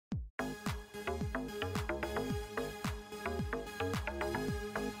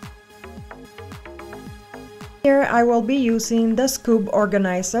Here I will be using the scoop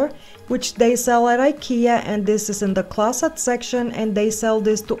organizer, which they sell at IKEA, and this is in the closet section, and they sell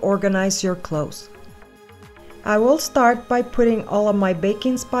this to organize your clothes. I will start by putting all of my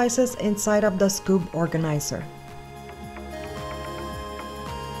baking spices inside of the scoop organizer.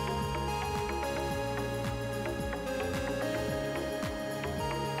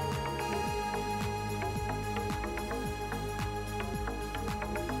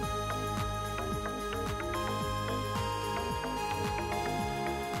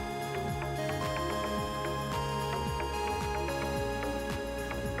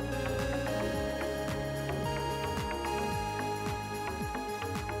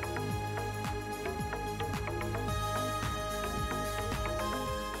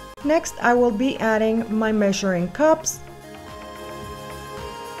 Next, I will be adding my measuring cups,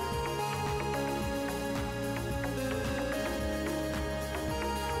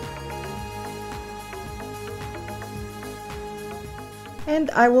 and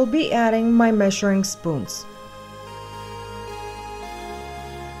I will be adding my measuring spoons.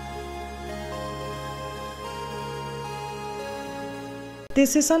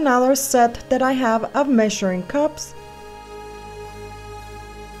 This is another set that I have of measuring cups.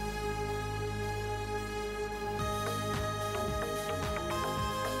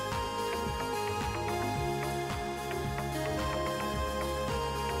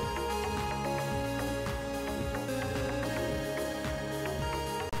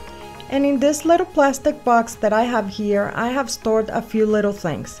 And in this little plastic box that I have here, I have stored a few little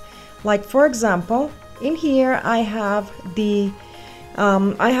things. Like for example, in here I have the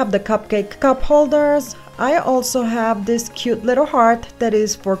cupcake cup holders. I also have this cute little heart that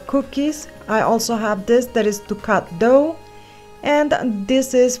is for cookies. I also have this that is to cut dough. And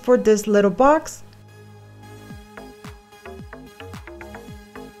this is for this little box.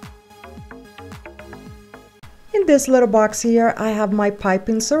 In this little box here, I have my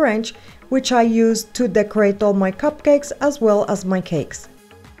piping syringe, which I use to decorate all my cupcakes as well as my cakes.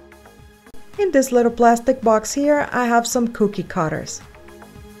 In this little plastic box here, I have some cookie cutters.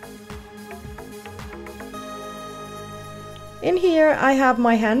 In here, I have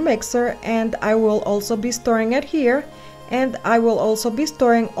my hand mixer, and I will also be storing it here, and I will also be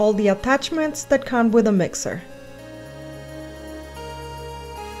storing all the attachments that come with a mixer.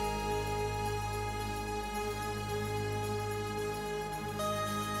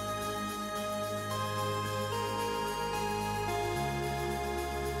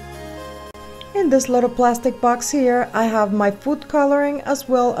 In this little plastic box here, I have my food coloring as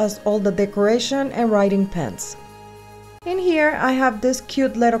well as all the decoration and writing pens. In here, I have these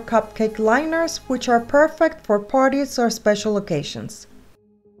cute little cupcake liners, which are perfect for parties or special occasions.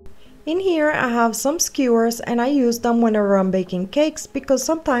 In here, I have some skewers, and I use them whenever I'm baking cakes because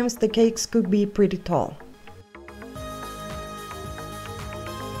sometimes the cakes could be pretty tall.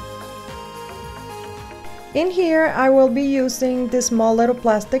 In here, I will be using this small little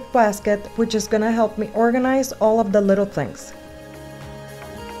plastic basket, which is gonna help me organize all of the little things.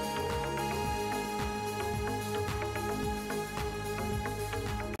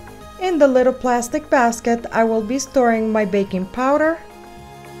 In the little plastic basket, I will be storing my baking powder.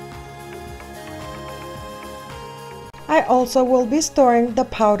 I also will be storing the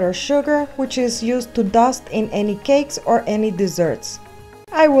powdered sugar, which is used to dust in any cakes or any desserts.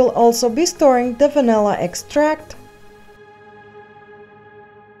 I will also be storing the vanilla extract.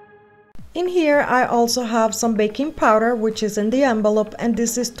 In here, I also have some baking powder, which is in the envelope, and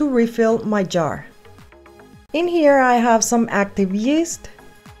this is to refill my jar. In here, I have some active yeast.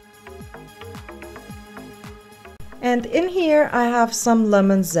 And in here, I have some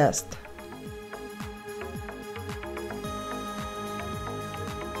lemon zest.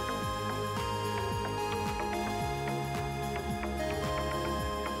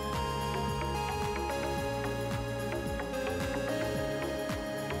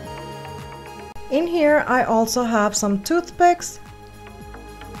 In here, I also have some toothpicks.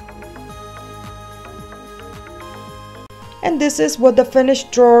 And this is what the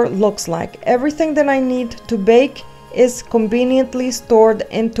finished drawer looks like. Everything that I need to bake is conveniently stored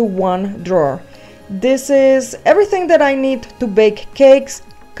into one drawer. This is everything that I need to bake cakes,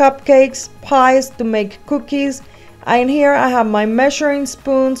 cupcakes, pies, to make cookies. In here I have my measuring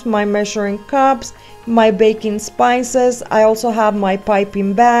spoons, my measuring cups, my baking spices. I also have my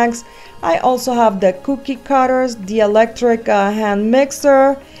piping bags. I also have the cookie cutters, the electric hand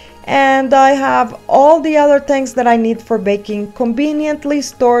mixer, and I have all the other things that I need for baking conveniently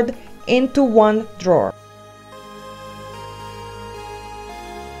stored into one drawer.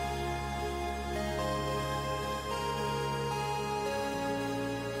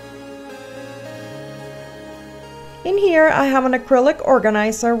 In here I have an acrylic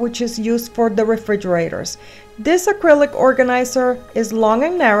organizer which is used for the refrigerators. This acrylic organizer is long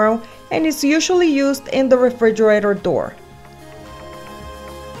and narrow and is usually used in the refrigerator door.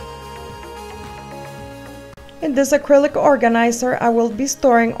 In this acrylic organizer I will be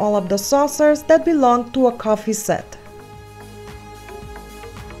storing all of the saucers that belong to a coffee set.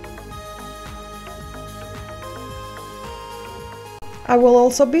 I will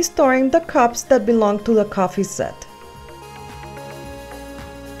also be storing the cups that belong to the coffee set.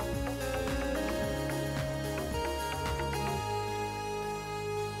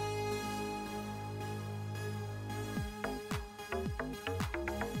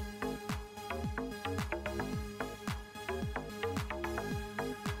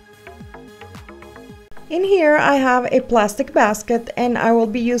 In here I have a plastic basket and I will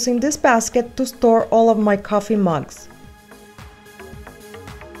be using this basket to store all of my coffee mugs.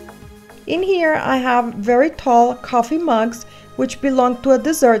 In here I have very tall coffee mugs which belong to a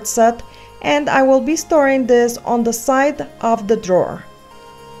dessert set, and I will be storing this on the side of the drawer.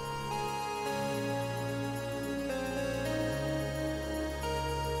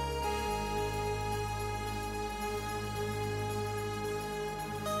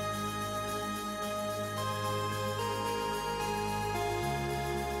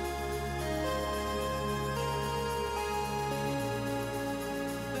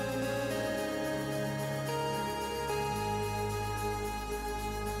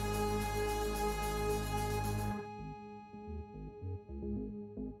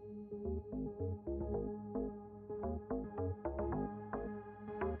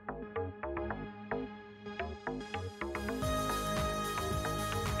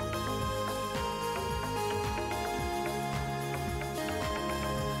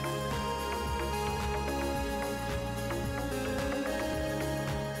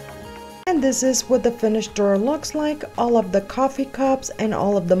 And this is what the finished drawer looks like. All of the coffee cups and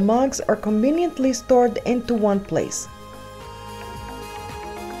all of the mugs are conveniently stored into one place.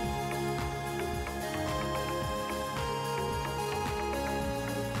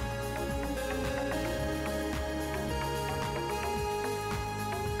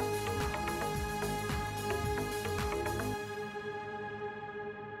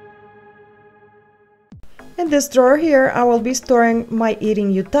 In this drawer here, I will be storing my eating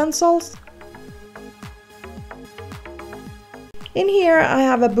utensils. In here, I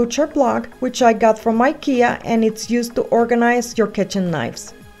have a butcher block, which I got from IKEA, and it's used to organize your kitchen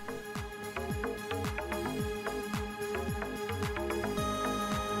knives.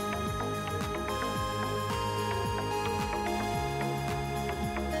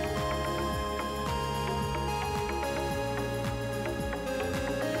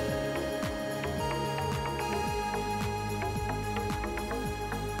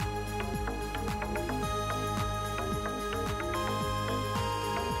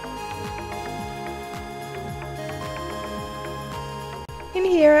 In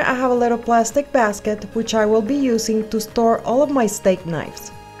here I have a little plastic basket which I will be using to store all of my steak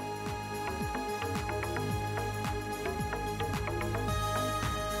knives.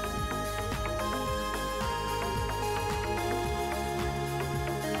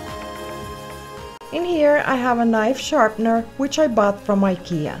 In here I have a knife sharpener which I bought from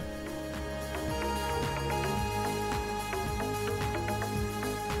IKEA.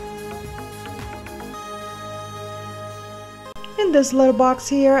 In this little box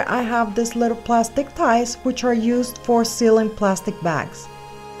here, I have these little plastic ties which are used for sealing plastic bags.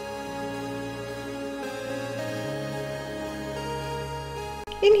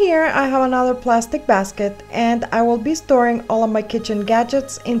 In here, I have another plastic basket and I will be storing all of my kitchen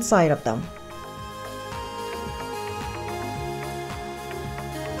gadgets inside of them.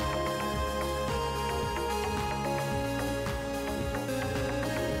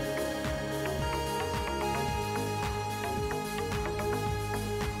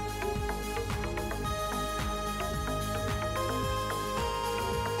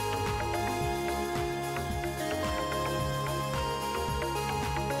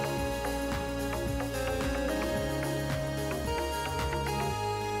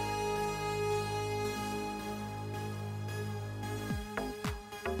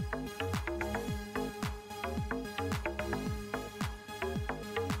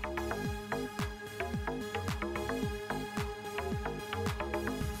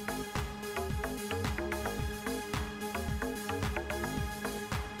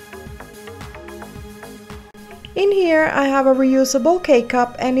 In here I have a reusable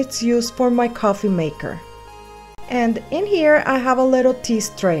K-cup and it's used for my coffee maker. And in here I have a little tea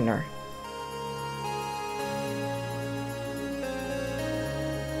strainer.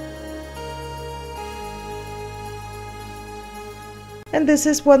 And this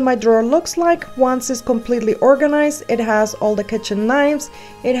is what my drawer looks like once it's completely organized. It has all the kitchen knives,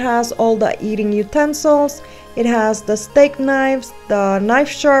 it has all the eating utensils, it has the steak knives, the knife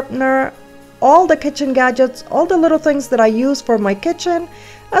sharpener, all the kitchen gadgets, all the little things that I use for my kitchen,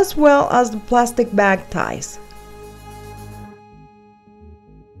 as well as the plastic bag ties.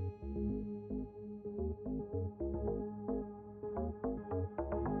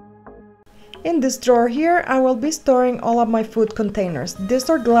 In this drawer here, I will be storing all of my food containers. These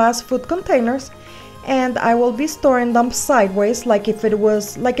are glass food containers, and I will be storing them sideways, like if they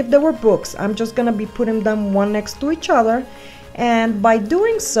were books. I'm just gonna be putting them one next to each other, and by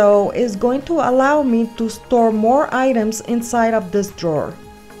doing so is going to allow me to store more items inside of this drawer.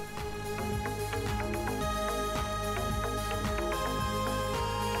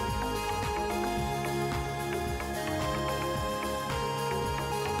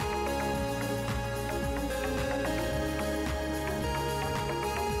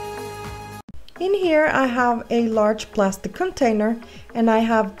 In here I have a large plastic container and I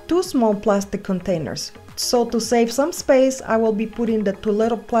have two small plastic containers. So to save some space, I will be putting the two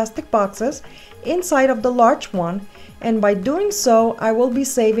little plastic boxes inside of the large one, and by doing so I will be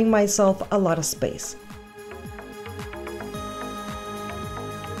saving myself a lot of space.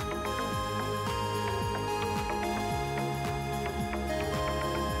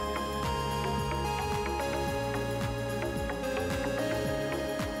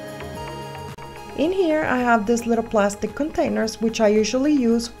 In here I have these little plastic containers which I usually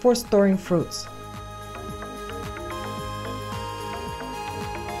use for storing fruits.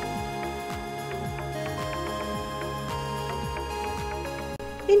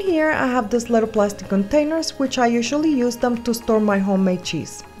 In here I have these little plastic containers which I usually use them to store my homemade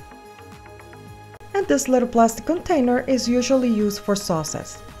cheese. And this little plastic container is usually used for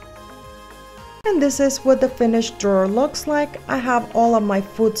sauces. And this is what the finished drawer looks like. I have all of my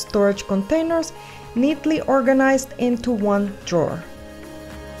food storage containers neatly organized into one drawer.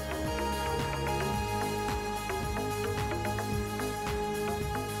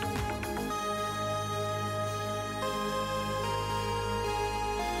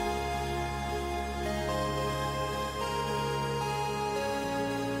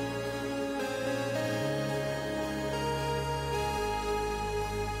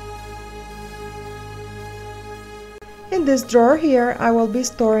 In this drawer here, I will be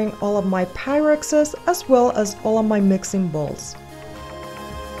storing all of my Pyrexes as well as all of my mixing bowls.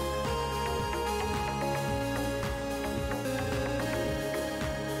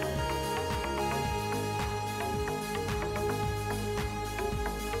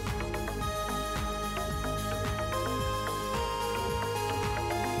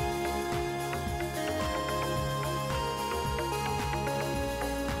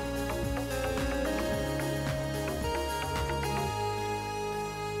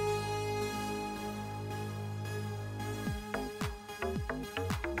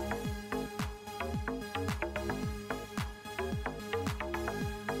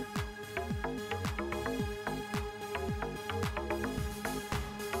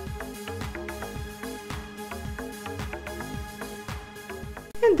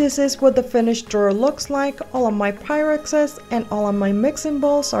 And this is what the finished drawer looks like. All of my Pyrexes and all of my mixing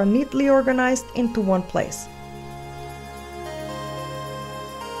bowls are neatly organized into one place.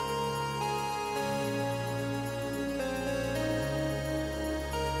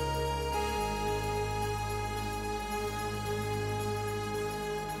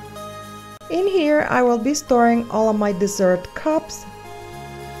 In here I will be storing all of my dessert cups.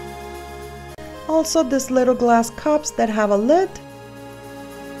 Also these little glass cups that have a lid.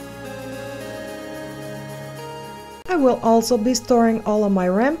 I will also be storing all of my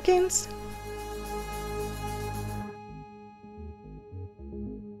ramekins.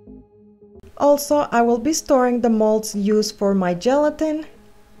 Also, I will be storing the molds used for my gelatin.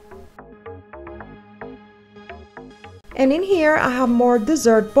 And in here I have more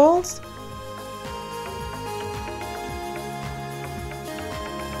dessert bowls.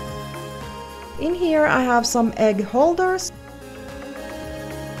 In here I have some egg holders.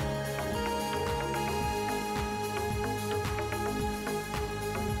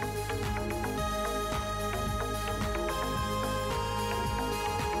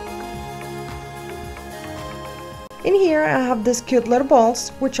 In here I have these cute little balls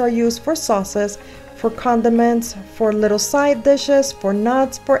which are used for sauces, for condiments, for little side dishes, for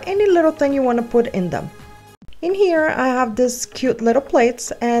nuts, for any little thing you want to put in them. In here I have these cute little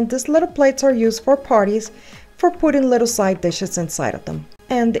plates, and these little plates are used for parties, for putting little side dishes inside of them.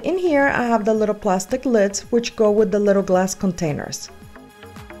 And in here I have the little plastic lids which go with the little glass containers.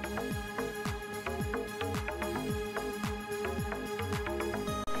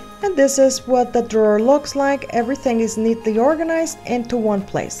 this is what the drawer looks like. Everything is neatly organized into one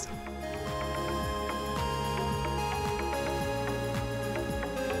place.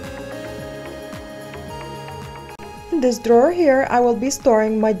 In this drawer here, I will be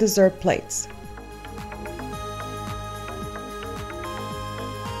storing my dessert plates.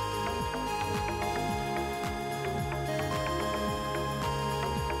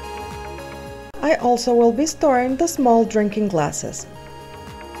 I also will be storing the small drinking glasses.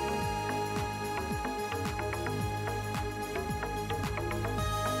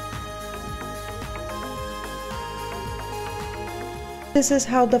 This is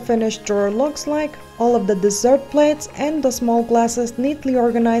how the finished drawer looks like, all of the dessert plates and the small glasses neatly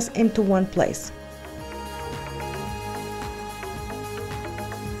organized into one place.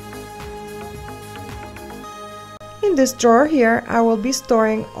 In this drawer here, I will be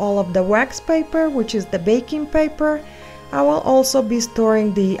storing all of the wax paper, which is the baking paper. I will also be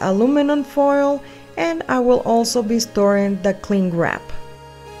storing the aluminum foil, and I will also be storing the cling wrap.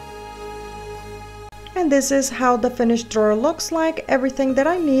 And this is how the finished drawer looks like, everything that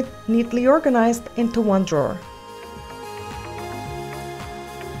I need neatly organized into one drawer.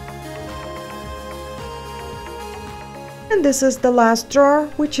 And this is the last drawer,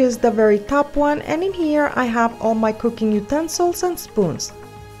 which is the very top one, and in here I have all my cooking utensils and spoons.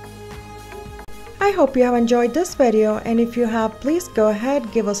 I hope you have enjoyed this video, and if you have, please go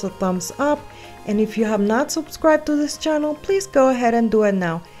ahead, give us a thumbs up, and if you have not subscribed to this channel, please go ahead and do it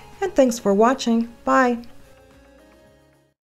now. And thanks for watching. Bye!